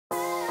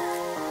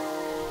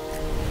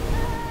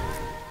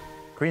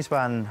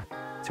Greenspan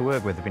to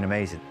work with have been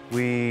amazing.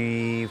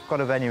 We've got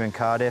a venue in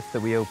Cardiff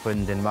that we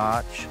opened in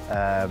March,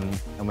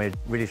 and we're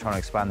really trying to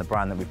expand the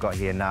brand that we've got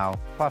here now.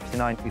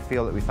 559, we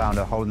feel that we found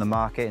a hole in the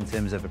market in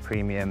terms of a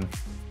premium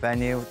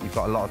venue. You've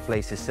got a lot of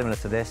places similar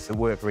to this that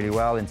work really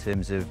well in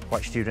terms of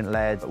quite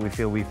student-led. We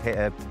feel we've hit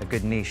a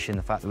good niche in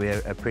the fact that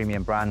we're a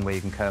premium brand where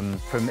you can come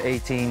from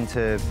 18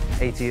 to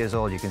 80 years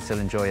old, you can still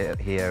enjoy it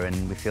here,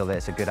 and we feel that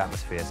it's a good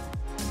atmosphere.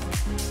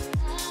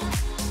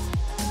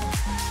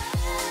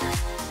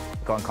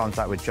 Got in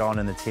contact with John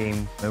and the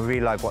team. We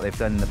really like what they've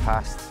done in the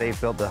past. They've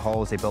built the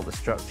holes, they built the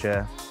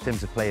structure. In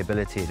terms of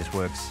playability, it just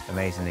works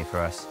amazingly for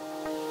us.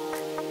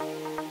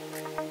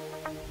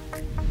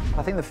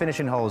 I think the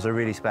finishing holes are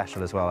really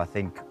special as well. I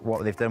think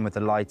what they've done with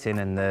the lighting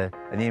and the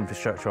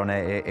infrastructure on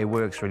it, it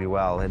works really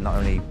well. And not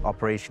only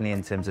operationally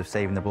in terms of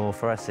saving the ball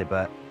for us,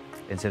 but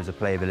in terms of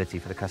playability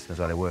for the customer as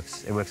well. It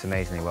works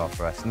amazingly well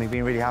for us. And we've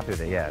been really happy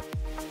with it, yeah.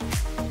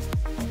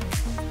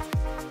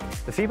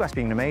 The feedback's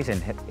been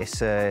amazing.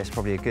 It's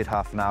probably a good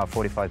half an hour,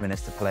 45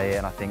 minutes to play,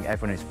 and I think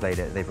everyone who's played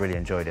it, they've really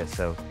enjoyed it.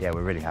 So yeah,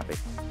 we're really happy.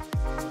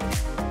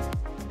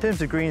 In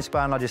terms of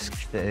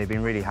Greenspan, they've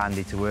been really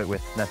handy to work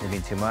with. Nothing's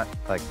been too much.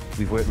 Like,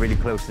 we've worked really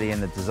closely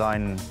in the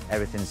design.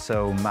 Everything's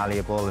so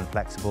malleable and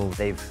flexible.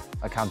 They've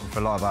accounted for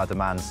a lot of our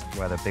demands,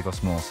 whether big or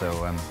small. So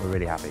we're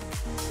really happy.